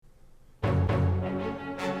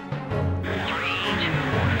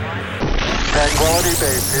Tranquility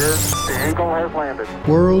Base here. The Eagle has landed.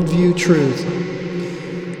 Worldview Truth.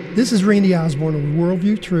 This is Randy Osborne of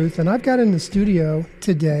Worldview Truth, and I've got in the studio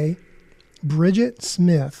today Bridget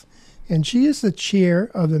Smith, and she is the chair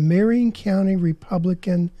of the Marion County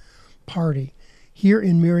Republican Party here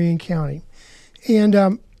in Marion County. And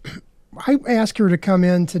I asked her to come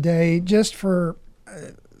in today just for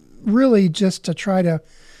really just to try to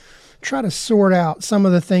sort out some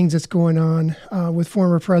of the things that's going on with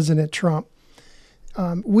former President Trump.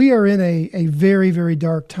 We are in a very, very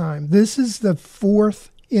dark time. This is the fourth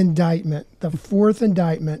indictment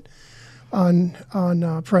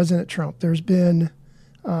on President Trump. There's been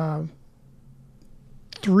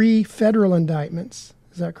 3 federal indictments.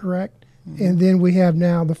 Is that correct? Mm-hmm. And then we have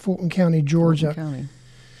now the Fulton County, Georgia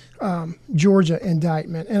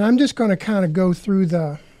indictment. And I'm just going to kind of go through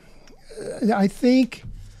I think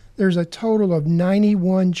there's a total of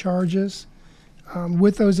 91 charges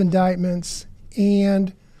with those indictments,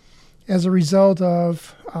 and as a result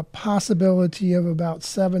of a possibility of about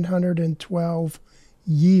 712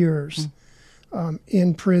 years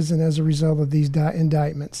in prison as a result of these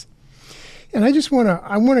indictments. And I just want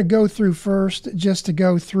to go through first, just to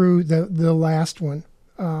go through the last one,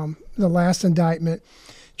 the last indictment,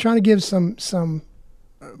 trying to give some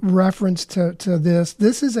reference to this.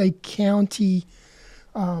 This is a county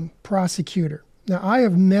prosecutor. Now, I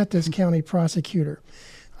have met this county prosecutor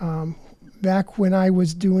back when I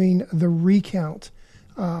was doing the recount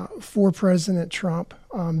for President Trump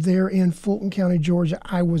there in Fulton County, Georgia.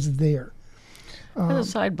 I was there.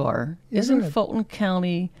 As a sidebar, isn't Fulton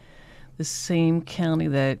County the same county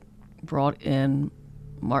that brought in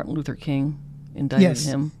Martin Luther King, indicted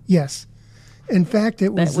him? Yes. In fact,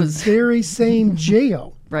 it was the very same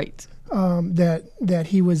jail right. That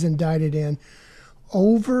he was indicted in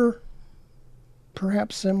over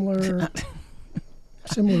perhaps similar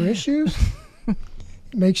issues.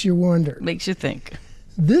 Makes you wonder. Makes you think.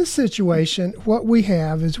 This situation, what we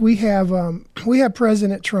have is we have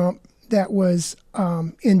President Trump that was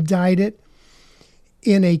indicted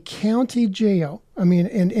in a county jail. I mean,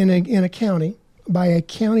 in a county by a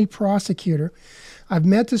county prosecutor. I've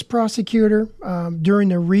met this prosecutor during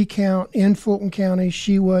the recount in Fulton County.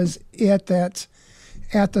 She was at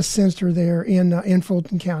the center there in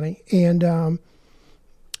Fulton County, and I'm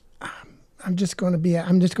just going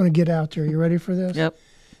to get out there. You ready for this? Yep.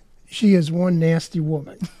 She is one nasty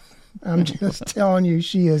woman. I'm just telling you,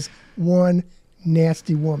 she is one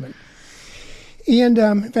nasty woman. And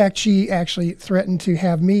in fact, she actually threatened to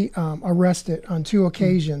have me arrested on 2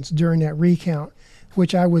 occasions during that recount,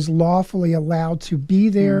 which I was lawfully allowed to be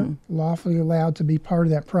there, lawfully allowed to be part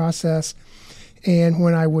of that process. And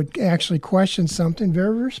when I would actually question something,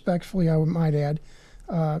 very respectfully, I might add,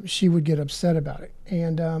 she would get upset about it.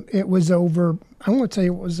 And it was over. I want to tell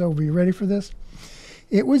you what was over. You ready for this?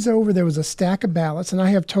 It was over. There was a stack of ballots, and I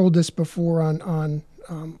have told this before on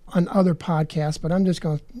other podcasts, but I'm just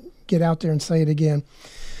going to get out there and say it again.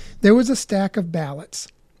 There was a stack of ballots,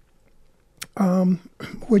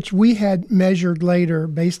 which we had measured later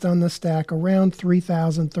based on the stack, around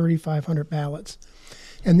 3,000, 3,500 ballots.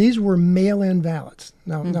 And these were mail-in ballots.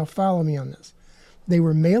 Now follow me on this. They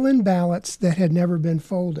were mail-in ballots that had never been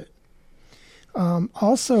folded.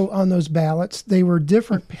 Also on those ballots, they were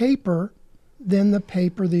different paper than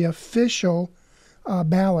the official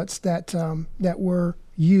ballots that were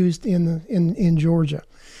used in Georgia.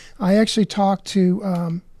 I actually talked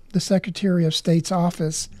to the Secretary of State's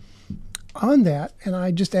office on that, and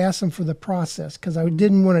I just asked them for the process because I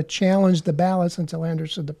didn't want to challenge the ballots until I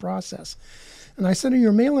understood the process. And I said,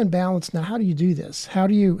 "Your mail-in ballots now. How do you do this? How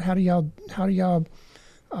do y'all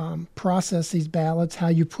process these ballots? How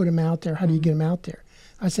you put them out there? How do you get them out there?"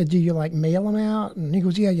 I said, "Do you mail them out?" And he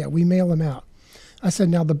goes, "Yeah, we mail them out." I said,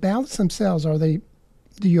 "Now the ballots themselves, do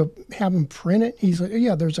you have them printed?" He's like,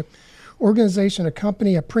 "Yeah, there's a organization, a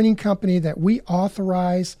company, a printing company that we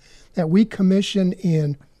authorize, that we commission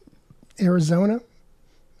in Arizona."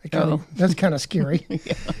 That's kind of scary.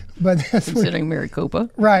 Yeah. But that's considering Maricopa.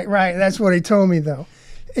 Right. That's what he told me, though.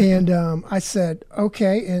 And I said,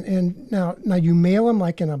 okay. And now you mail them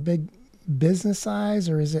like in a big business size,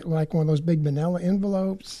 or is it like one of those big manila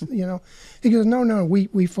envelopes? He goes, no.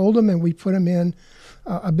 We fold them and we put them in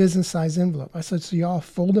a business size envelope. I said, so y'all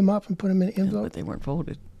fold them up and put them in an envelope? But they weren't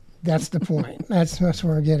folded. That's the point. That's what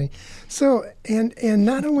we're getting. So, and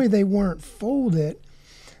not only they weren't folded,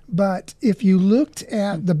 but if you looked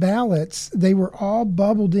at the ballots, they were all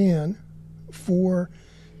bubbled in for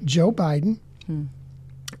Joe Biden.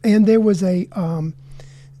 And there was the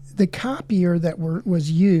copier that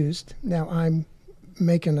was used. Now I'm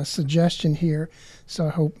making a suggestion here,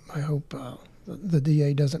 so I hope the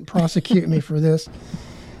DA doesn't prosecute me for this.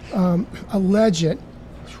 Alleged,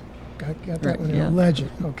 got that one in, yeah. alleged,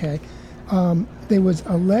 okay. There was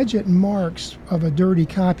alleged marks of a dirty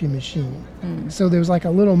copy machine. So there was like a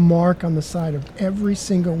little mark on the side of every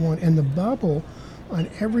single one, and the bubble on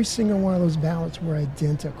every single one of those ballots were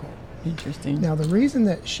identical. Interesting. Now, the reason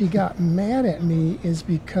that she got mad at me is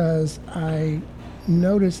because I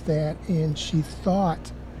noticed that, and she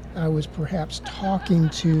thought I was perhaps talking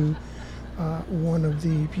to one of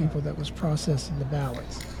the people that was processing the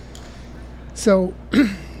ballots. So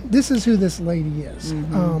this is who this lady is.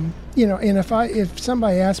 And if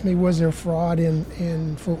somebody asked me, was there fraud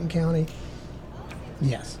in Fulton County?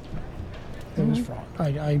 Yes, there was fraud.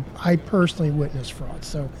 I personally witnessed fraud,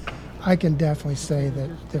 so I can definitely say that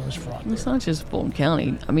there was fraud. It's not just Fulton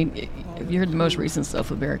County. I mean, if you heard the most recent stuff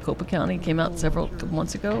with Maricopa County, came out couple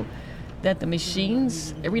months ago, that the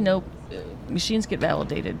machines, machines get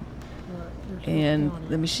validated. And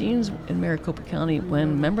the machines in Maricopa County,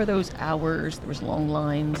 remember those hours, there was long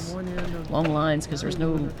lines because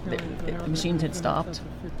the machines had stopped.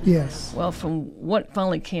 Yes. Well, from what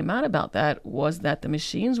finally came out about that was that the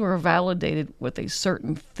machines were validated with a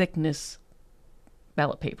certain thickness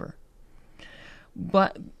ballot paper.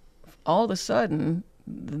 But all of a sudden,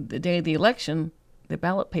 the day of the election, the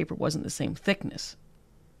ballot paper wasn't the same thickness.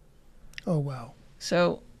 Oh, wow.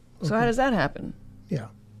 So how does that happen? Yeah.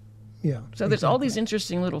 Yeah. So there's all these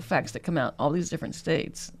interesting little facts that come out, all these different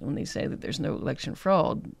states, when they say that there's no election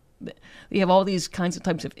fraud. You have all these kinds of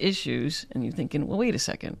types of issues, and you're thinking, well, wait a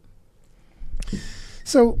second.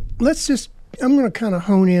 So I'm going to kind of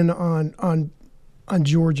hone in on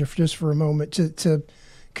Georgia for a moment to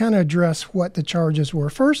kind of address what the charges were.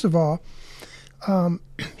 First of all,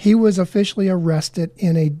 he was officially arrested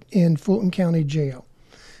in Fulton County Jail.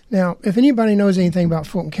 Now, if anybody knows anything about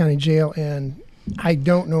Fulton County Jail, and I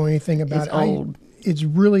don't know anything about it. It's old. It's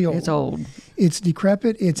really old. It's old. It's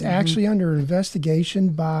decrepit. It's actually under investigation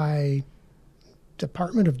by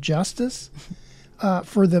Department of Justice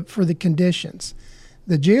for the conditions.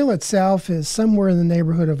 The jail itself is somewhere in the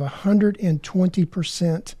neighborhood of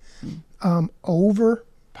 120%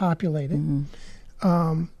 overpopulated.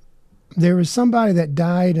 There was somebody that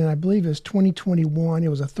died, and I believe it was 2021. It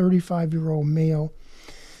was a 35-year-old male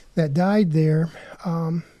that died there.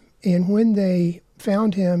 And when they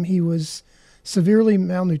found him, he was severely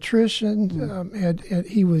malnutrition.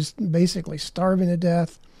 He was basically starving to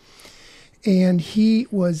death, and he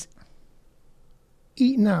was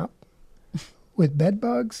eaten up with bed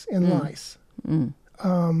bugs and lice.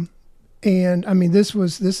 And I mean, this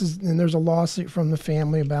is, and there's a lawsuit from the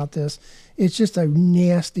family about this. It's just a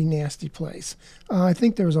nasty, nasty place. I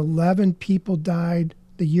think there was 11 people died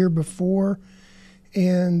the year before,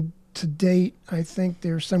 and to date, I think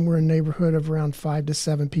there's somewhere in the neighborhood of around 5 to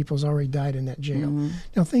 7 people's already died in that jail.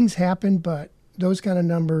 Now, things happen, but those kind of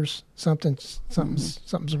numbers, something's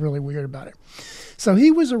really weird about it. So he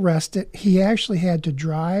was arrested. He actually had to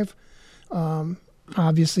drive.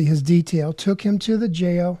 Obviously, his detail took him to the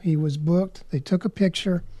jail. He was booked. They took a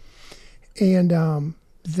picture, and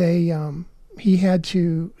he had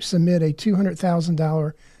to submit a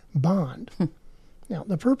 $200,000 bond. Now,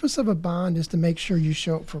 the purpose of a bond is to make sure you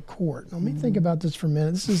show up for court. Let me think about this for a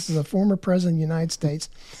minute. This is the former president of the United States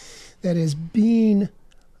that is being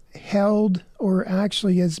held, or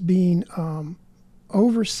actually is being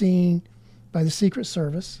overseen by the Secret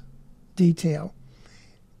Service detail,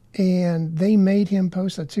 and they made him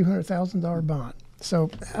post a $200,000 bond. So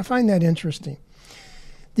I find that interesting.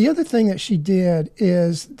 The other thing that she did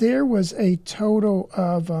is there was a total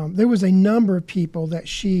of, there was a number of people that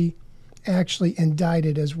she actually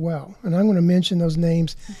indicted as well. And I'm going to mention those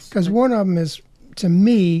names because one of them is, to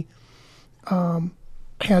me,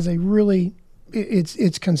 has a really,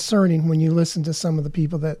 it's concerning when you listen to some of the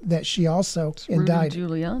people that she also indicted.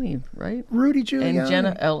 Rudy Giuliani, right? Rudy Giuliani. And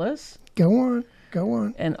Jenna Ellis. Go on.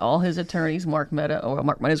 And all his attorneys, Mark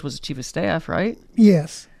Meadows was the chief of staff, right?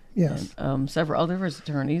 Yes. And, several other of his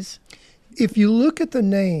attorneys. If you look at the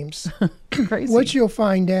names, Crazy. What you'll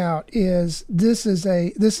find out is this is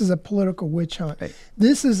a political witch hunt. Right.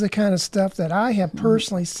 This is the kind of stuff that I have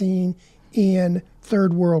personally seen in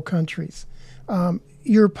third world countries.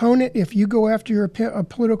 Your opponent, if you go after a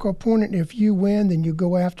political opponent, if you win, then you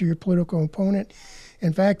go after your political opponent.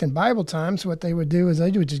 In fact, in Bible times, what they would do is they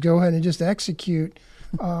would just go ahead and just execute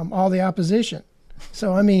all the opposition.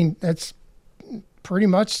 So, I mean, that's pretty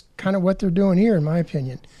much kind of what they're doing here, in my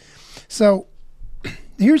opinion. So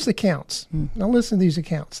here's the counts. Now listen to these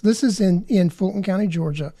accounts. This is in Fulton County,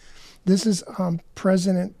 Georgia. This is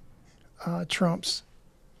President Trump's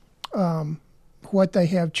what they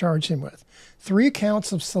have charged him with. 3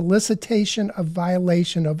 counts of solicitation of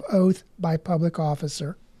violation of oath by public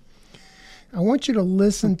officer. I want you to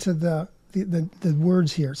listen to the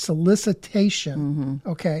words here. Solicitation,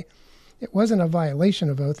 okay? It wasn't a violation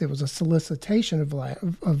of oath. It was a solicitation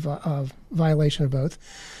of violation of oath.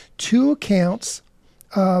 2 counts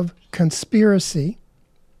of conspiracy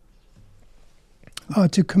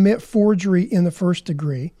to commit forgery in the first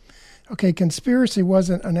degree. Okay, conspiracy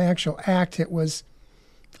wasn't an actual act. It was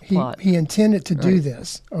he intended to do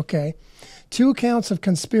this. Okay. 2 counts of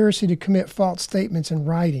conspiracy to commit false statements and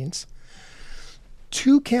writings.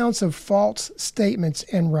 2 counts of false statements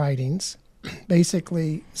and writings,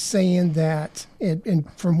 basically saying that, and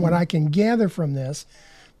from what I can gather from this,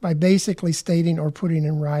 by basically stating or putting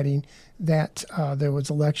in writing that there was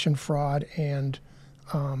election fraud and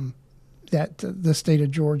that the state of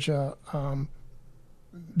Georgia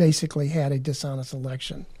basically had a dishonest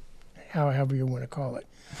election, however you want to call it.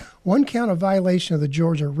 1 count of violation of the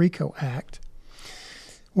Georgia RICO Act.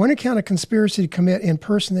 1 account of conspiracy to commit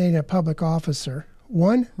impersonating a public officer.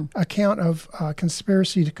 1 account of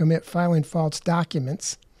conspiracy to commit filing false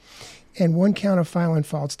documents, and 1 count of filing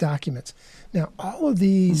false documents. Now, all of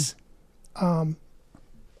these are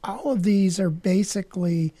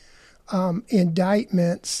basically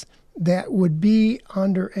indictments that would be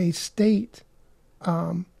under a state,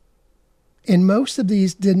 and most of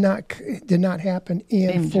these did not happen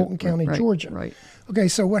in Fulton County, Georgia. Right. Okay,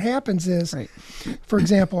 so what happens is, for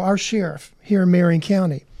example, our sheriff here in Marion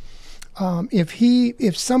County,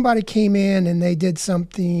 if somebody came in and they did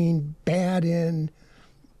something bad in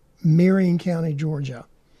Marion County, Georgia,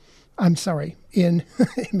 I'm sorry, in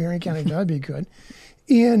Marion County, that'd be good,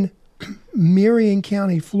 in Marion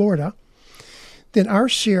County, Florida, then our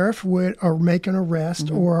sheriff would make an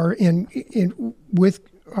arrest, or with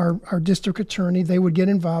our district attorney, they would get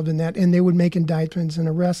involved in that, and they would make indictments and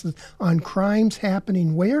arrests on crimes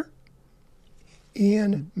happening where?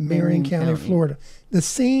 In Marion County, Florida. The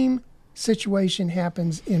same situation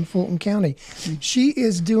happens in Fulton County. She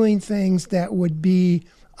is doing things that would be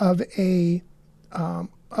of a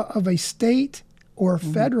state or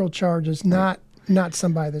federal charges, not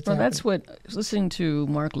somebody that's happening. That's what I was listening to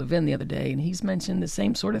Mark Levin the other day, and he's mentioned the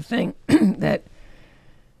same sort of thing, that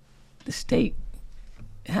the state,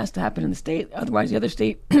 it has to happen in the state, otherwise the other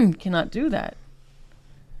state cannot do that.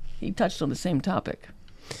 He touched on the same topic.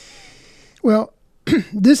 Well,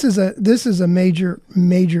 this is a major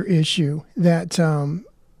issue that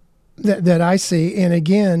I see, and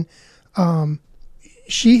again,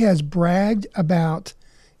 she has bragged about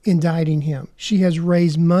indicting him. She has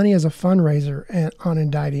raised money as a fundraiser on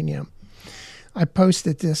indicting him. I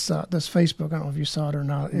posted this Facebook. I don't know if you saw it or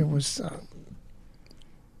not. It was,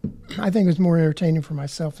 I think it was more entertaining for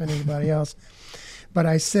myself than anybody else. But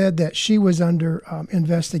I said that she was under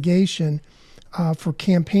investigation for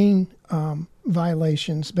campaign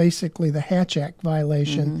violations, basically the Hatch Act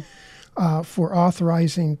violation, for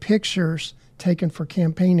authorizing pictures taken for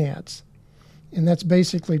campaign ads. And that's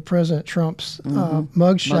basically President Trump's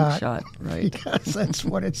mugshot, right? Because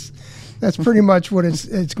that's pretty much what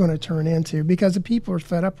it's going to turn into, because the people are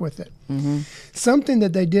fed up with it. Something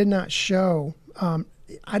that they did not show,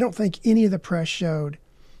 I don't think any of the press showed,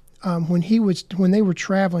 when they were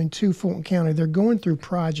traveling to Fulton County. They're going through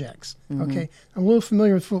projects. Okay, I'm a little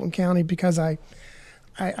familiar with Fulton County because I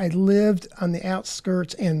lived on the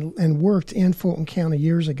outskirts and worked in Fulton County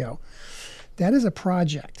years ago. That is a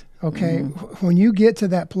project. Okay, when you get to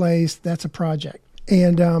that place, that's a project.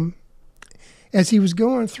 And as he was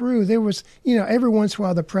going through, there was, every once in a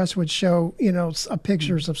while the press would show,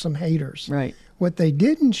 pictures of some haters. Right. What they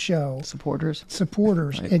didn't show, supporters.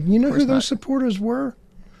 Right. And you know who those supporters were?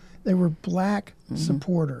 They were black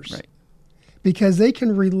supporters. Right. Because they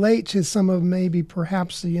can relate to some of maybe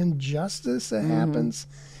perhaps the injustice that happens.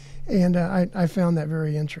 And I found that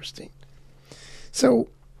very interesting. So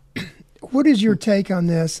what is your take on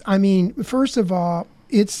this? I mean, first of all,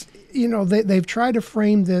 it's, they've tried to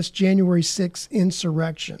frame this January 6th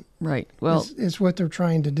insurrection. Right. Well, is what they're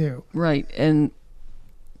trying to do. Right. And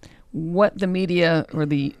what the media or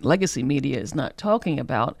the legacy media is not talking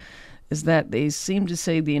about is that they seem to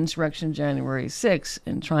say the insurrection January 6th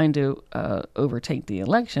and trying to overtake the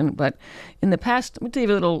election. But in the past, let me tell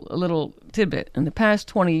you a little tidbit. In the past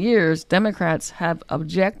 20 years, Democrats have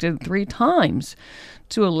objected 3 times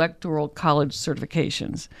to electoral college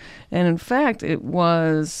certifications. And in fact, it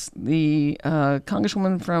was the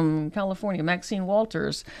Congresswoman from California, Maxine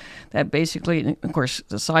Walters, that basically, of course,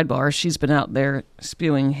 the sidebar, she's been out there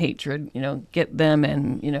spewing hatred, get them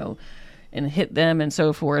and, and hit them and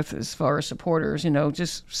so forth as far as supporters,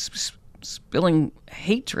 just spilling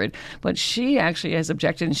hatred, but she actually has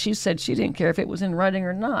objected, and she said she didn't care if it was in writing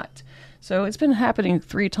or not. So it's been happening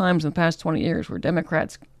 3 times in the past 20 years where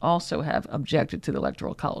Democrats also have objected to the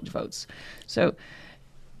Electoral College votes. So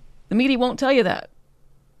the media won't tell you that.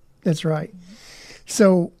 That's right.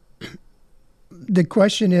 So the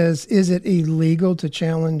question is it illegal to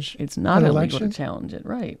challenge It's not an illegal election? to challenge it,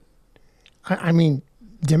 right? I mean,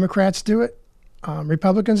 Democrats do it.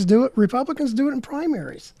 Republicans do it. Republicans do it in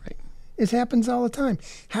primaries. Right. It happens all the time.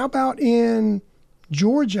 How about in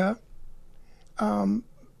Georgia?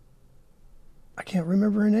 I can't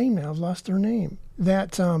remember her name now. I've lost her name.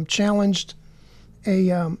 That challenged a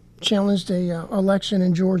election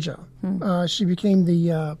in Georgia. She became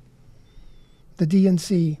the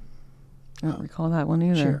DNC I don't recall that one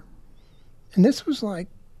either. chair. And this was like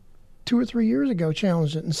 2 or 3 years ago.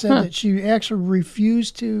 Challenged it and said that she actually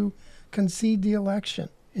refused to concede the election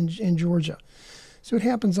in Georgia. So it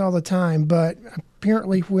happens all the time. But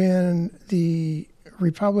apparently, when the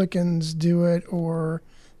Republicans do it or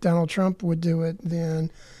Donald Trump would do it,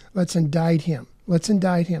 then let's indict him. Let's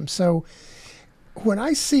indict him. So when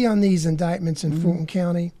I see on these indictments in Fulton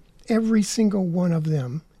County, every single one of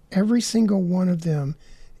them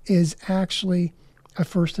is actually a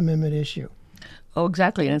First Amendment issue. Oh,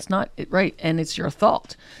 exactly, and it's not right, and it's your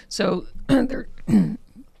thought. So their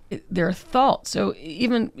thought. So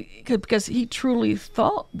even because he truly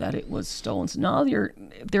thought that it was stolen. So now they're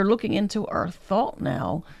looking into our thought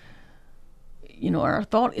now. You know, our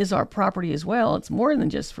thought is our property as well. It's more than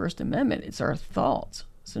just First Amendment. It's our thoughts.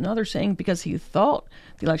 So now they're saying because he thought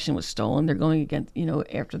the election was stolen, they're going against,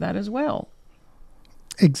 after that as well.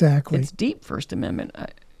 Exactly. It's deep First Amendment.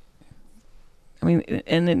 I mean,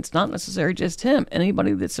 and it's not necessarily just him.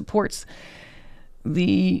 Anybody that supports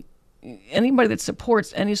any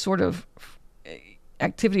sort of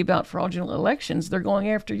activity about fraudulent elections, they're going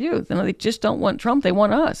after you. They just don't want Trump. They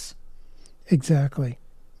want us. Exactly.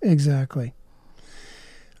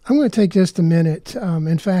 I'm going to take just a minute.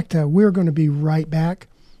 In fact, we're going to be right back,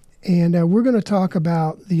 and we're going to talk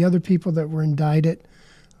about the other people that were indicted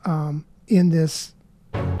in this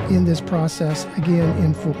process again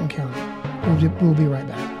in Fulton County. We'll be right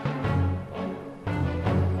back.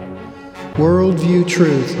 Worldview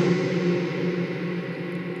Truth.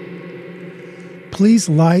 Please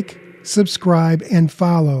like, subscribe, and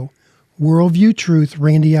follow Worldview Truth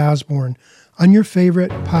Randy Osborne on your favorite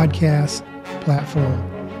podcast platform.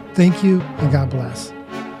 Thank you, and God bless.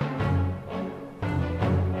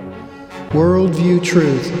 Worldview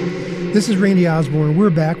Truth. This is Randy Osborne. We're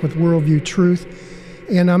back with Worldview Truth,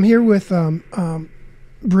 and I'm here with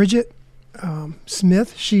Bridget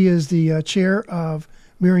Smith. She is the chair of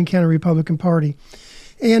Marion County Republican Party,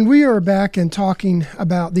 and we are back and talking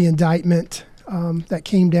about the indictment that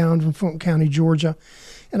came down from Fulton County, Georgia.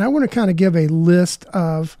 And I want to kind of give a list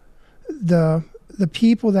of the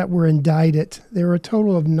people that were indicted. There were a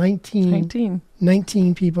total of 19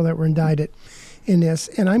 people that were indicted in this.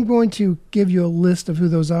 And I'm going to give you a list of who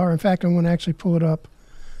those are. In fact, I'm going to actually pull it up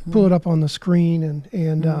on the screen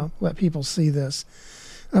and let people see this.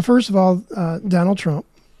 First of all, Donald Trump,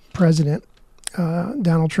 President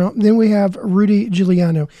Donald Trump. Then we have Rudy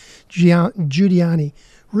Giuliani.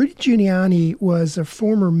 Rudy Giuliani was a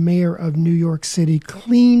former mayor of New York City,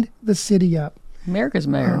 cleaned the city up. America's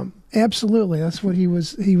mayor. Absolutely, that's what he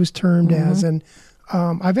was termed as, and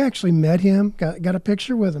I've actually met him. Got a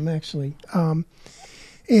picture with him actually,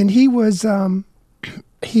 and he was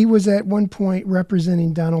at one point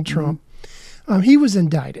representing Donald Trump. He was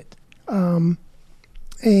indicted, and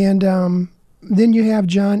then you have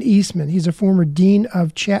John Eastman. He's a former dean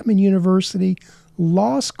of Chapman University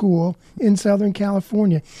Law School in Southern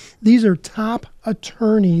California. These are top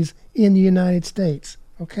attorneys in the United States.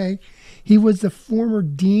 Okay. He was the former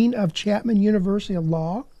dean of Chapman University of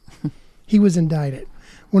Law. He was indicted.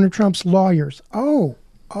 One of Trump's lawyers. Oh.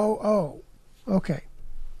 Okay.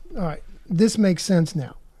 All right. This makes sense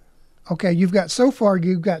now. Okay. You've got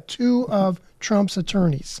 2 of Trump's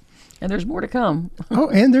attorneys. And there's more to come. Oh,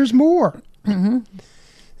 and there's more.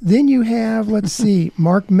 Then you have, let's see,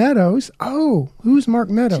 Mark Meadows. Oh, who's Mark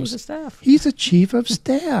Meadows? Chief of staff. He's a chief of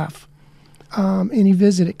staff. And he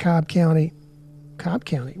visited Cobb County. Cobb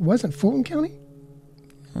County. It wasn't Fulton County?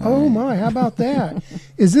 Oh, my. How about that?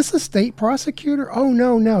 Is this a state prosecutor? Oh,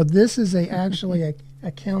 no. This is actually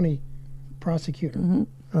a county prosecutor.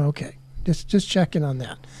 Okay. Just checking on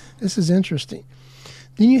that. This is interesting.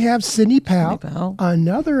 Then you have Sidney Powell,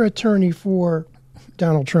 another attorney for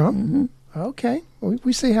Donald Trump. Okay. Well,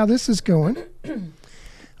 we see how this is going.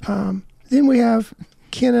 Then we have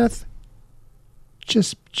Kenneth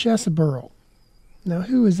Chesebro. Now,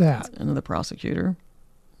 who is that? Another prosecutor.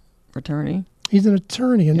 attorney. He's an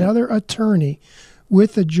attorney, another attorney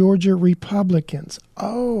with the Georgia Republicans.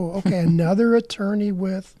 Oh, okay, another attorney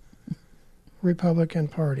with Republican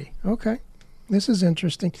Party. Okay, this is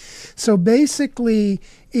interesting. So basically,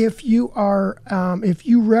 if you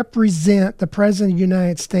represent the President of the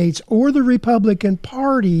United States or the Republican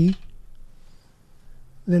Party,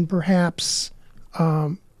 then perhaps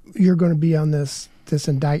you're going to be on this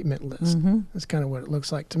indictment list. That's kind of what it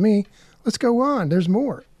looks like to me. Let's go on. There's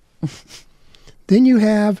more. Then you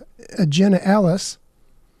have Jenna Ellis.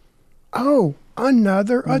 Oh,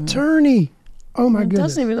 another attorney. Oh, my goodness. It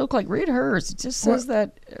doesn't even look like, read hers. It just says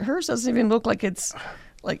that hers doesn't even look like it's,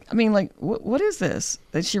 like, I mean, like, what is this?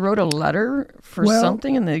 That she wrote a letter for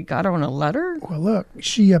something and they got her on a letter? Well, look,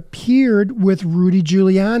 she appeared with Rudy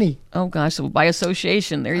Giuliani. Oh, gosh, so by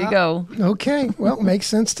association, there you go. Okay, well, makes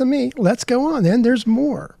sense to me. Let's go on then. There's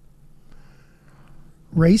more.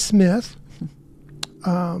 Ray Smith.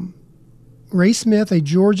 Ray Smith, a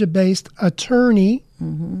Georgia-based attorney.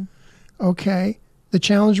 Okay. The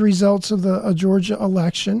challenge results of the Georgia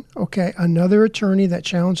election. Okay. Another attorney that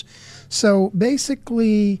challenged. So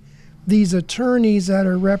basically, these attorneys that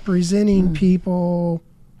are representing people,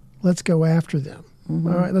 let's go after them.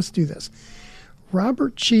 All right, let's do this.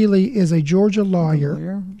 Robert Cheeley is a Georgia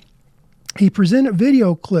lawyer. He presented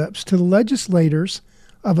video clips to the legislators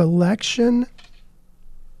of election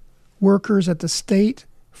workers at the State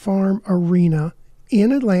Farm Arena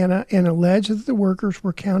in Atlanta and alleged that the workers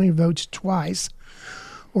were counting votes twice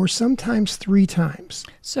or sometimes 3 times.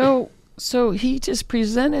 So he just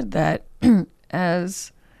presented that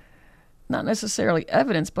as not necessarily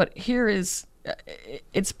evidence, but here is,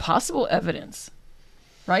 it's possible evidence,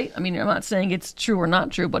 right? I mean, I'm not saying it's true or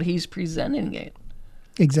not true, but he's presenting it.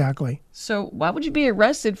 Exactly. So why would you be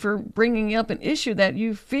arrested for bringing up an issue that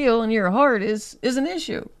you feel in your heart is an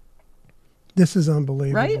issue? This is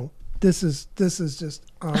unbelievable. Right? This is just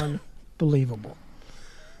unbelievable.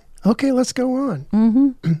 Okay, let's go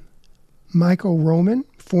on. Michael Roman,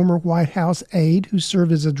 former White House aide who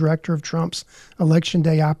served as the director of Trump's Election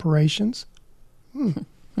Day operations.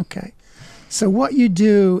 Okay. So what you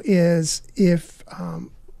do is if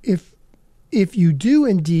you do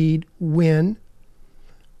indeed win,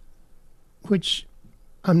 which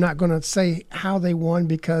I'm not going to say how they won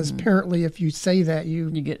because apparently if you say that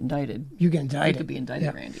you get indicted. You get indicted. You could be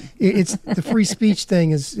indicted, Randy. It's the free speech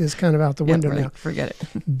thing is kind of out the window now. Forget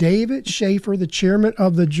it. David Schaefer, the chairman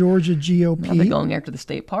of the Georgia GOP. Now they're going after the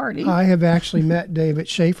state party. I have actually met David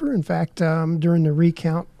Schaefer. In fact, during the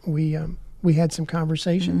recount, we had some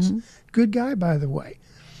conversations. Good guy, by the way.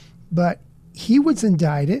 But he was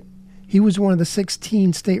indicted. He was one of the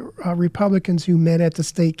 16 state Republicans who met at the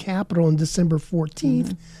state capitol on December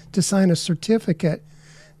 14th to sign a certificate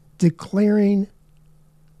declaring,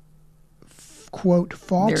 quote,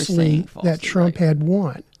 falsely that Trump had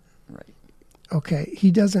won. Right. Okay.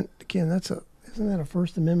 He doesn't, again, isn't that a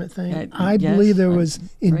First Amendment thing? I yes, believe there was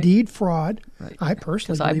indeed fraud. Right. I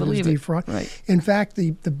personally believe it was indeed fraud. Right. In fact,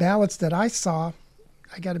 the ballots that I saw,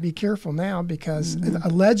 I got to be careful now because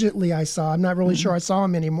allegedly I saw, I'm not really sure I saw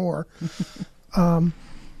them anymore, then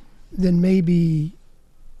maybe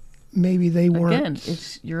they weren't. Again,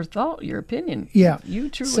 it's your thought, your opinion. Yeah. You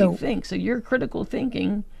truly think. So your critical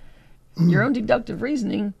thinking, your own deductive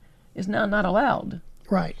reasoning is now not allowed.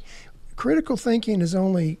 Right. Critical thinking is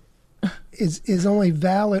only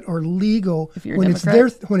valid or legal If you're when a it's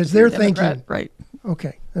Democrat, their thinking. Right.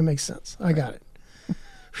 Okay, that makes sense. I got it.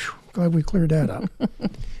 Whew, glad we cleared that up.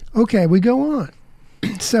 Okay, we go on.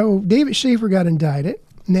 So David Schaefer got indicted.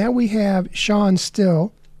 Now we have Sean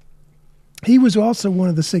Still. He was also one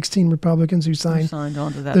of the 16 Republicans who signed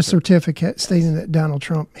onto that the certificate stating that Donald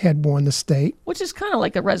Trump had won the state. Which is kind of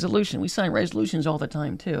like a resolution. We sign resolutions all the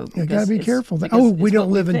time, too. You got to be careful. We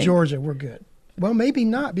don't live in Georgia. We're good. Well, maybe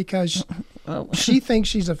not because she thinks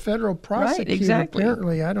she's a federal prosecutor. Right, exactly.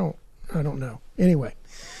 Apparently, I don't know. Anyway,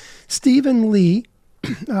 Stephen Lee,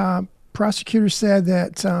 prosecutor said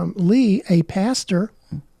that Lee, a pastor,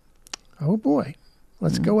 oh boy,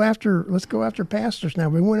 let's go after pastors now.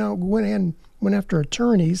 We went after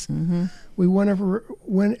attorneys. We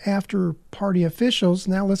went after party officials.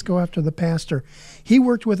 Now let's go after the pastor. He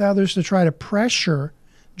worked with others to try to pressure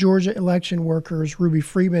Georgia election workers, Ruby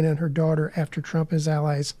Freeman and her daughter, after Trump and his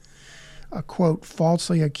allies, quote,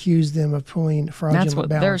 falsely accused them of pulling fraudulent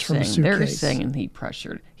ballots from a suitcase. They're saying he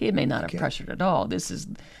pressured. He may not have pressured at all. This is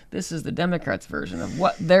the Democrats' version of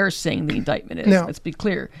what they're saying the indictment is. Now, let's be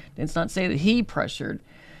clear. Let's not say that he pressured.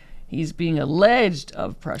 He's being alleged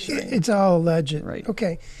of pressuring. It's all alleged. Right.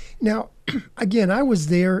 Okay. Now, again, I was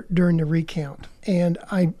there during the recount, and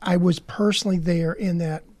I was personally there in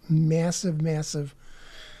that massive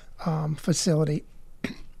facility.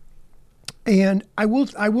 And I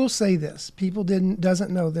will say this: people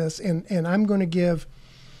doesn't know this, and I'm going to give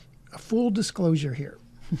a full disclosure here.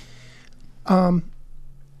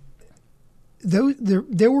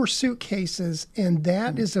 There were suitcases, and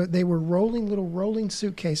they were little rolling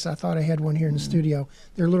suitcases. I thought I had one here in the studio.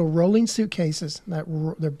 They're little rolling suitcases.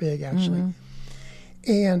 They're big, actually.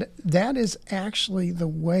 And that is actually the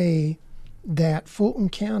way that Fulton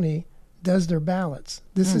County does their ballots.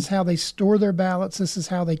 This is how they store their ballots. This is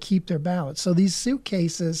how they keep their ballots. So these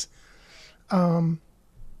suitcases,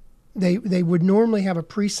 they would normally have a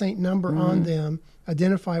precinct number on them,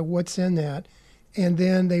 identify what's in that, and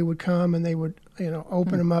then they would come and they would,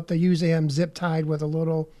 open them up. They usually have them zip tied with a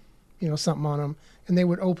little, something on them, and they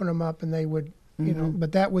would open them up and they would,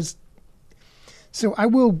 but that was. So I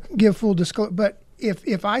will give full disclosure, but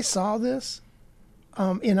if I saw this,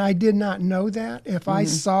 and I did not know that, if I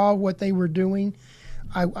saw what they were doing,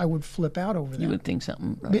 I would flip out over that. You would think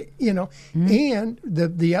something, right? And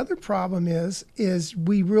the other problem is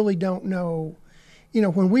we really don't know.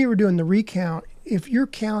 When we were doing the recount, if you're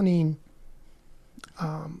counting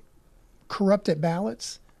corrupted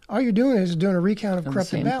ballots, all you're doing is doing a recount of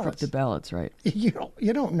corrupted ballots. Corrupted ballots, right? You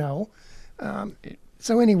don't know.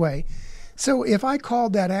 So anyway. So if I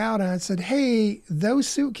called that out and I said, "Hey, those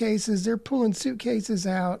suitcases, they're pulling suitcases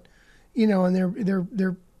out, and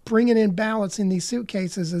they're bringing in ballots in these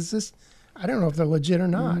suitcases. Is this? I don't know if they're legit or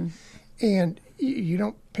not." And you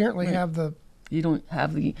don't apparently have the. You don't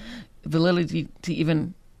have the validity to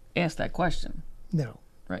even ask that question. No.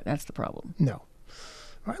 Right. That's the problem. No. All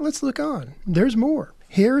right. Let's look on. There's more.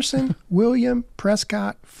 Harrison William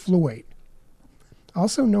Prescott Floyd,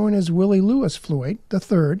 also known as Willie Lewis Floyd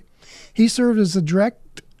III. He served as a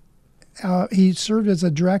director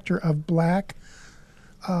of Black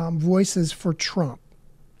Voices for Trump,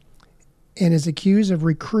 and is accused of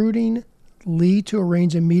recruiting Lee to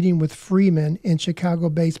arrange a meeting with Freeman and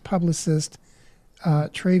Chicago-based publicist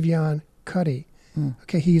Travion Cuddy.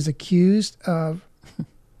 Okay, he is accused of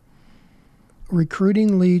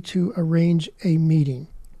recruiting Lee to arrange a meeting.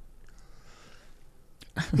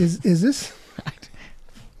 Is this?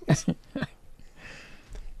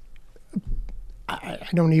 I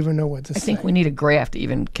don't even know what to say. I think we need a graph to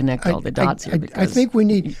even connect all the dots here. I think we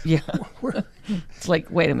need. Yeah. It's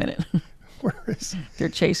like, wait a minute. They're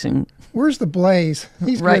chasing. Where's the Blaze?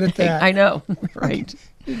 He's good at that. I know. Right.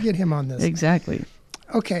 Get him on this. Exactly.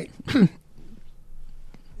 Okay.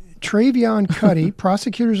 Travion Cuddy,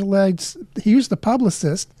 prosecutors alleged he was the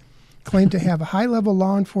publicist, claimed to have high-level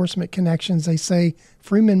law enforcement connections. They say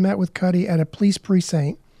Freeman met with Cuddy at a police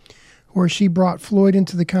precinct where she brought Floyd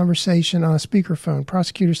into the conversation on a speakerphone.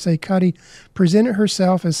 Prosecutors say Cuddy presented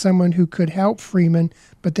herself as someone who could help Freeman,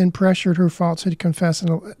 but then pressured her falsehood to confess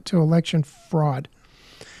to election fraud.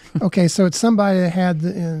 Okay, so it's somebody that had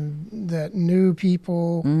that knew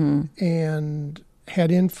people and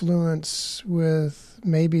had influence with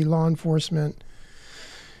maybe law enforcement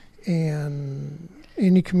and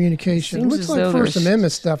any communication. It looks like First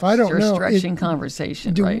Amendment stuff. I don't know. Stretching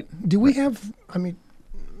conversation, right? Do we have,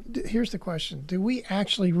 here's the question. Do we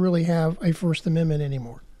actually really have a First Amendment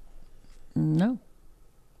anymore? No.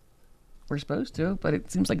 We're supposed to, but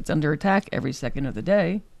it seems like it's under attack every second of the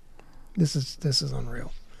day. This is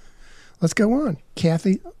unreal. Let's go on.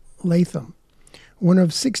 Kathy Latham, one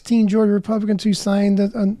of 16 Georgia Republicans who signed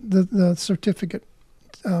the certificate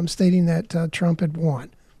stating that Trump had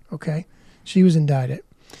won. Okay, she was indicted.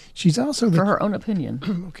 She's also for her own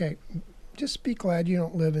opinion. Okay, just be glad you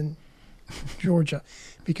don't live in Georgia,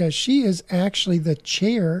 because she is actually the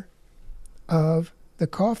chair of the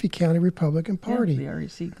Coffee County Republican Party. Yeah, the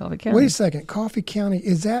REC Coffee County. Wait a second, Coffee County,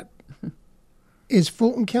 is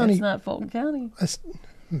Fulton County? It's not Fulton County.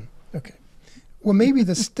 Okay. Well, maybe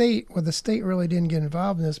the state really didn't get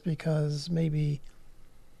involved in this because maybe.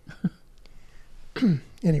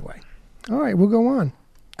 Anyway, all right, we'll go on.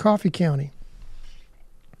 Coffee County.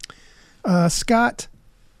 Scott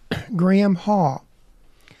Graham Hall,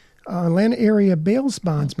 Atlanta area bail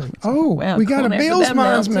bondsman. Oh, wow, we got a bail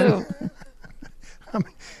bondsman.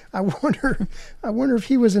 I wonder if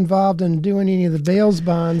he was involved in doing any of the bail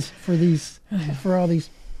bonds for all these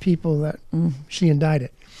people that she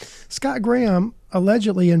indicted. Scott Graham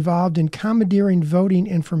allegedly involved in commandeering voting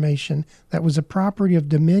information that was a property of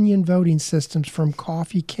Dominion Voting Systems from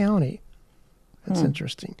Coffee County. That's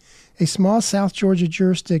interesting. A small South Georgia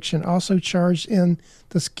jurisdiction also charged in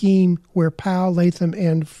the scheme where Powell, Latham,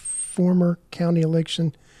 and former county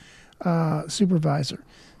election supervisor.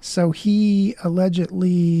 So he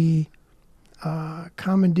allegedly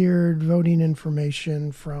commandeered voting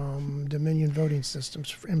information from Dominion Voting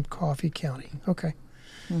Systems in Coffee County. Okay.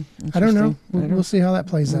 I don't know. Interesting. We'll see how that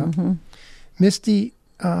plays out. Misty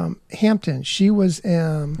Hampton, she was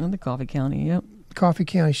In the Coffee County, yep. Coffee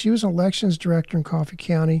County. She was elections director in Coffee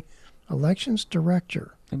County. Elections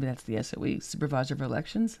director. Maybe that's the SOE, Supervisor of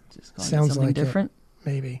Elections. Just calling Sounds it something like different.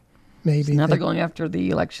 Maybe. Maybe. So now they're going after the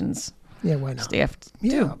elections Yeah, why not? staff,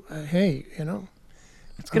 Yeah. too. Hey, you know.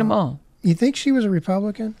 Let's get them all. You think she was a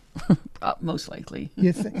Republican? Most likely.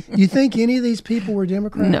 You think any of these people were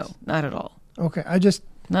Democrats? No, not at all. Okay, I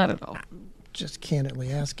Not at all. just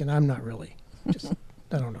candidly asking. I'm not really. Just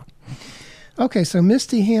I don't know. Okay, so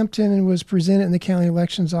Misty Hampton was presented in the county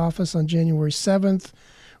elections office on January 7th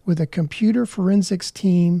with a computer forensics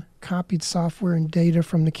team copied software and data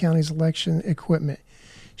from the county's election equipment.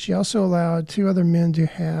 She also allowed 2 other men to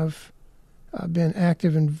have been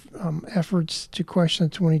active in efforts to question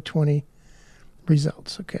the 2020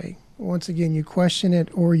 results. Okay, once again, you question it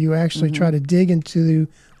or you actually try to dig into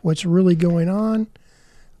what's really going on.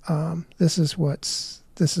 This is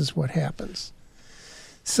what happens.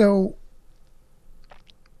 So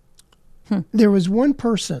there was one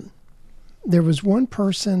person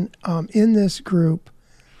in this group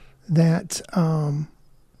that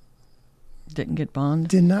Didn't get bond.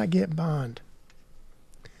 did not get bond.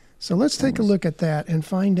 So let's take a look at that and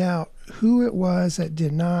find out who it was that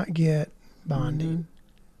did not get bonding.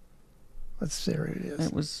 Let's see, there it is.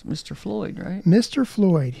 It was Mr. Floyd, right? Mr.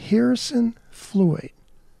 Floyd, Harrison Floyd.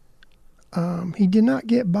 He did not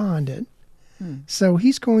get bonded. So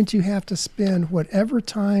he's going to have to spend whatever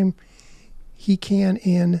time he can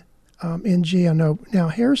in jail. Now,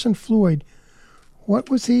 Harrison Floyd,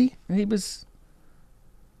 what was he? He was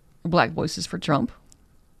Black Voices for Trump,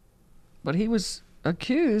 but he was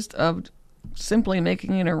accused of simply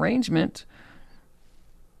making an arrangement,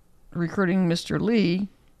 recruiting Mr. Lee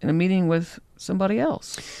in a meeting with somebody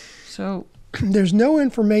else. So There's no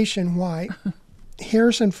information why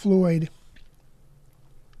Harrison Floyd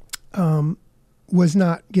was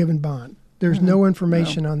not given bond. There's no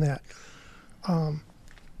information on that. I'll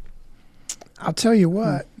tell you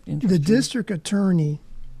what, the Interesting. district attorney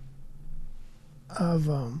of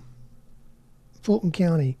Fulton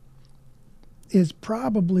County is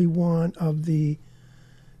probably one of the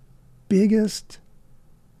biggest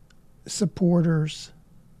supporters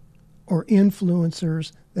or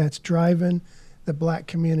influencers that's driving the black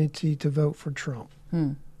community to vote for Trump.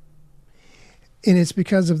 And it's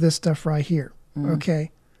because of this stuff right here.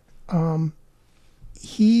 Okay.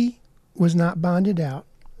 He was not bonded out.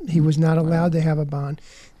 He was not allowed to have a bond.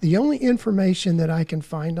 The only information that I can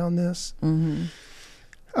find on this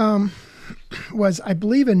was, I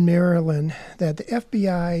believe in Maryland, that the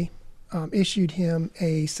FBI issued him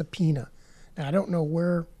a subpoena. Now, I don't know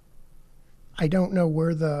what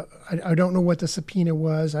the subpoena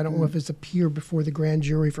was. I don't know if it's appeared before the grand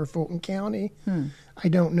jury for Fulton County. I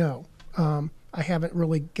don't know. I haven't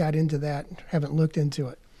really got into that, haven't looked into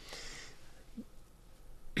it.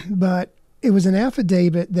 But it was an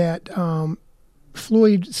affidavit that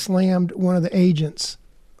Floyd slammed one of the agents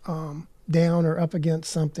down or up against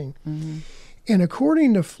something. And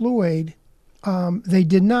according to Floyd, they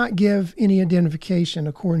did not give any identification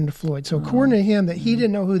according to Floyd. So according to him, that he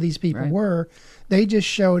didn't know who these people were. They just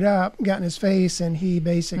showed up, got in his face, and he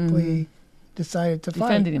basically decided to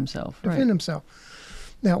defend fight. himself. Defend himself.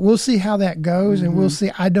 Now we'll see how that goes, and we'll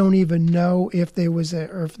see. I don't even know if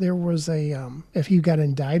if he got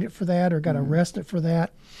indicted for that or got arrested for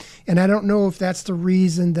that, and I don't know if that's the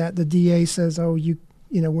reason that the DA says, "Oh,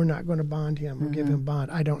 we're not going to bond him or give him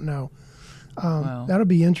bond." I don't know. Wow. That'll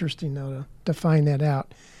be interesting though to find that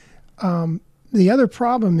out. The other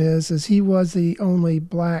problem is he was the only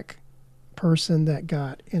black person that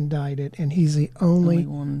got indicted, and he's the only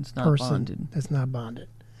one that's not person bonded. that's not bonded.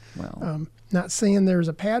 Well, Not saying there's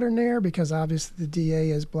a pattern there, because obviously the DA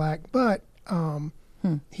is black, but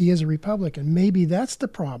he is a Republican. Maybe that's the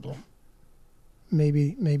problem.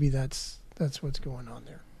 Maybe that's what's going on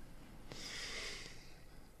there.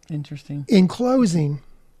 interesting. In closing,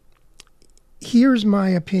 here's my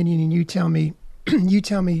opinion, and you tell me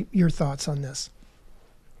your thoughts on this.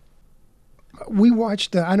 We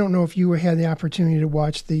watched. I don't know if you had the opportunity to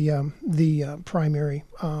watch the primary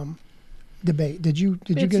debate. Did you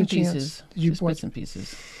get a chance? Pieces. Did you Just watch? bits and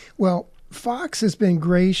pieces. Well, Fox has been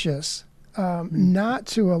gracious not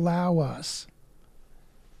to allow us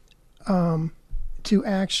to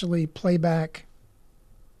actually play back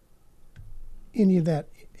any of that,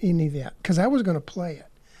 because I was going to play it,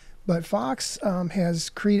 but Fox has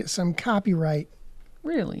created some copyright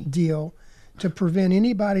Really? deal to prevent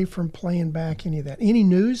anybody from playing back any of that, any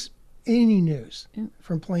news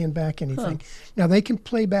from playing back anything. Now they can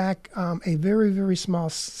play back a very, very small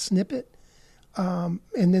snippet and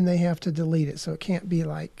then they have to delete it, so it can't be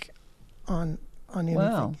like on anything.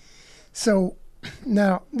 Wow. So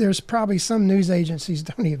now there's probably some news agencies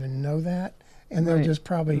don't even know that, and they'll Right. just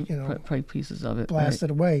probably Probably pieces of it. blast right.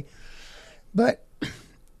 it away. But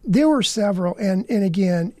there were several, and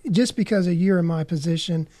again, just because you're in my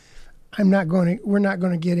position, we're not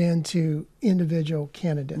going to get into individual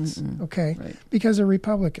candidates, okay? Right. Because they're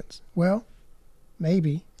Republicans. Well,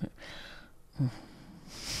 maybe.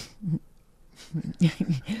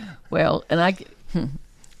 Well, and I'm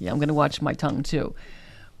going to watch my tongue too.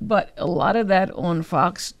 But a lot of that on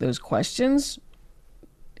Fox, those questions,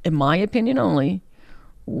 in my opinion only,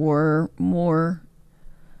 were more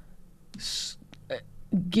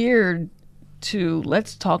geared to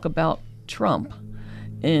let's talk about Trump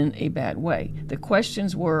in a bad way. The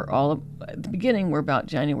questions were at the beginning were about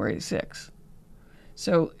January 6th.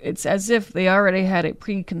 So it's as if they already had a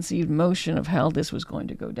preconceived notion of how this was going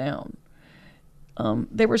to go down.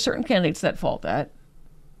 There were certain candidates that fought that.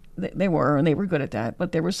 They were good at that,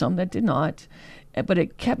 but there were some that did not. But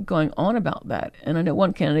it kept going on about that. And I know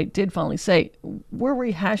one candidate did finally say, we're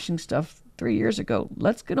rehashing stuff 3 years ago.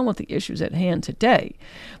 Let's get on with the issues at hand today.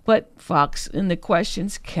 But Fox and the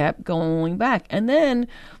questions kept going back. And then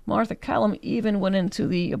Martha Callum even went into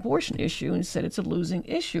the abortion issue and said it's a losing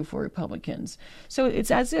issue for Republicans. So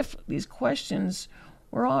it's as if these questions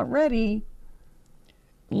were already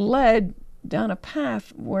led down a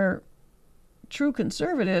path where true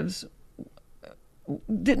conservatives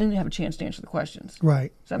didn't even have a chance to answer the questions.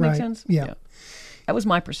 Right. Does that make sense? Yeah. That was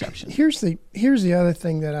my perception. Here's the other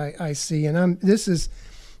thing that I see, and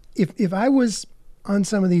if I was on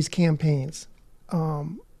some of these campaigns,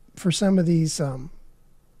 for some of these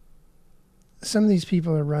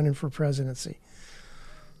people are running for presidency,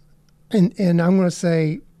 and I'm going to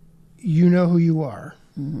say, you know who you are.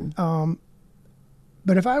 Mm-hmm.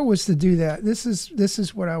 But if I was to do that, this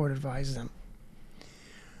is what I would advise them.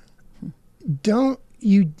 Don't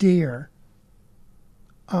you dare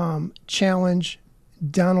challenge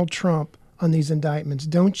Donald Trump on these indictments.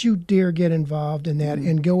 Don't you dare get involved in that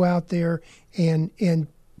and go out there and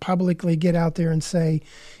publicly get out there and say,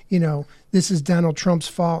 this is Donald Trump's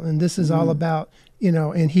fault and this is all about,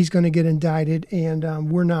 and he's going to get indicted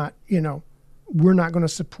and we're not going to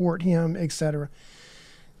support him, etc.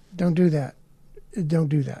 Don't do that. Don't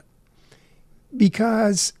do that.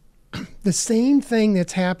 Because the same thing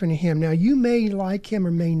that's happened to him. Now, you may like him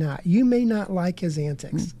or may not. You may not like his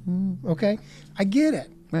antics. Okay? I get it.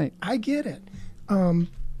 Right. I get it. I'll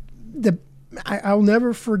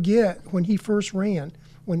never forget when he first ran,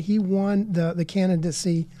 when he won the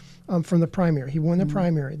candidacy from the primary. He won the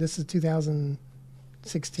primary. This is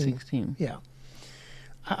 2016. Yeah.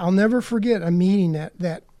 I'll never forget a meeting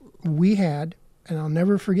that we had, and I'll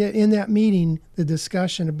never forget in that meeting the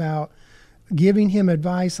discussion about giving him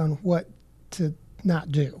advice on what to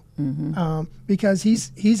not do, because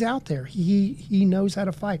he's out there. He knows how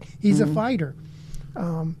to fight. He's a fighter.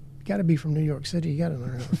 Got to be from New York City. You got to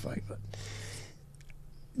learn how to fight. But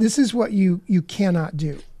this is what you cannot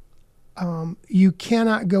do. You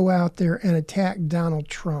cannot go out there and attack Donald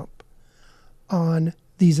Trump on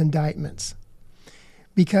these indictments,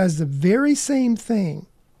 because the very same thing.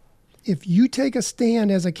 If you take a stand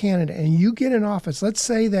as a candidate and you get in office, let's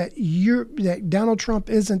say that Donald Trump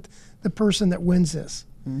isn't the person that wins this,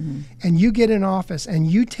 and you get in office and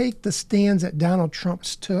you take the stands that Donald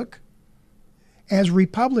Trump's took as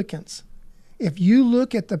Republicans. If you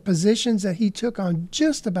look at the positions that he took on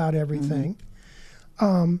just about everything,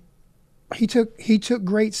 he took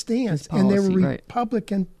gret stands, policy, and they were right.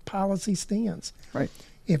 Republican policy stands. Right.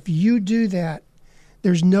 If you do that,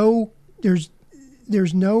 there's no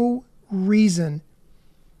reason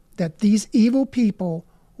that these evil people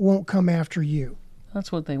won't come after you.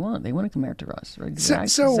 That's what they want. They want to come after us. Right? So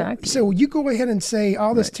Exactly. you go ahead and say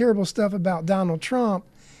all this Right. terrible stuff about Donald Trump,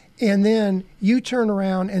 and then you turn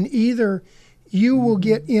around and either you will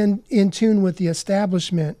get in tune with the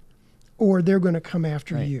establishment, or they're going to come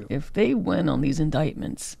after Right. you. If they win on these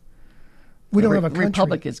indictments, We don't the have a country.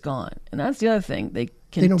 Republic is gone. And that's the other thing. They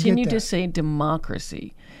They don't get continue to that. say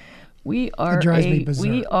democracy. We are drives me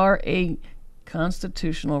berserk. a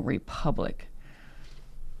constitutional republic.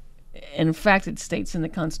 In fact, it states in the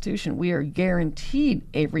Constitution we are guaranteed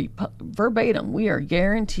verbatim. We are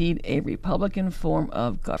guaranteed a Republican form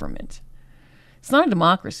of government. It's not a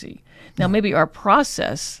democracy. Now, maybe our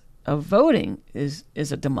process of voting is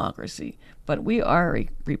a democracy, but we are a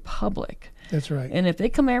republic. That's right. And if they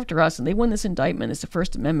come after us and they win this indictment, it's the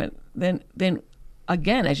First Amendment, then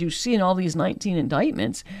again, as you see in all these 19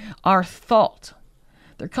 indictments, our thought,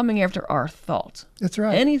 They're coming after our thought. That's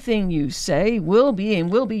right. Anything you say will be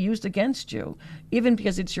used against you, even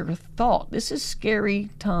because it's your thought. This is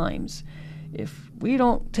scary times. If we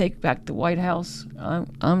don't take back the White House,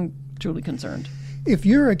 I'm truly concerned. If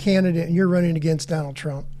you're a candidate and you're running against Donald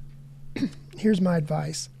Trump, here's my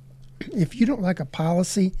advice. If you don't like a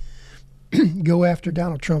policy, go after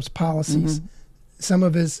Donald Trump's policies. Some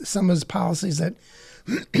of his policies that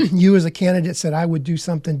you as a candidate said, I would do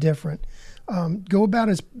something different. Go about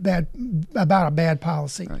a bad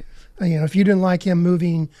policy. Right. If you didn't like him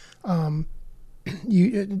moving, our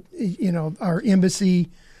embassy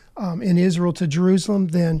in Israel to Jerusalem,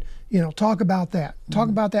 then talk about that. Talk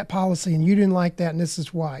about that policy, and you didn't like that, and this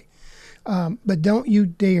is why. But don't you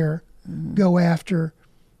dare go after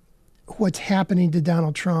what's happening to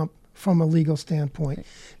Donald Trump from a legal standpoint,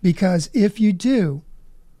 because if you do,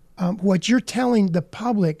 what you're telling the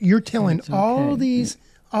public, you're telling all these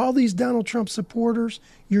Donald Trump supporters,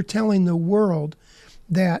 you're telling the world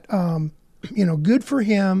that good for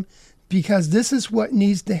him, because this is what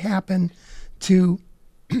needs to happen to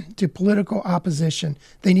political opposition.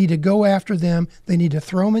 They need to go after them. They need to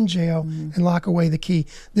throw them in jail and lock away the key.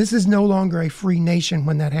 This is no longer a free nation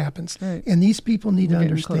when that happens. Right. And these people need to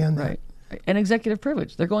understand that. Right. And executive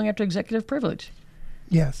privilege. They're going after executive privilege.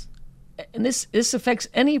 Yes. And this affects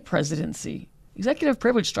any presidency. Executive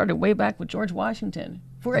privilege started way back with George Washington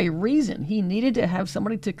for a reason. He needed to have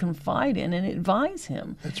somebody to confide in and advise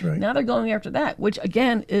him. That's right. Now they're going after that, which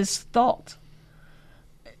again is thought.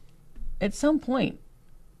 At some point,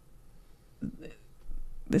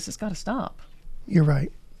 this has got to stop. You're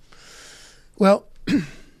right. Well,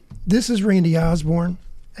 this is Randy Osborne,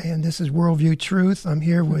 and this is Worldview Truth. I'm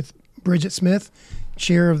here with Bridget Smith,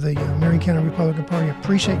 chair of the Marion County Republican Party. I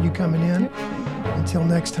appreciate you coming in. Until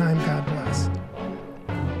next time, God bless.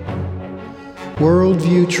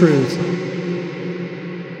 Worldview Truth.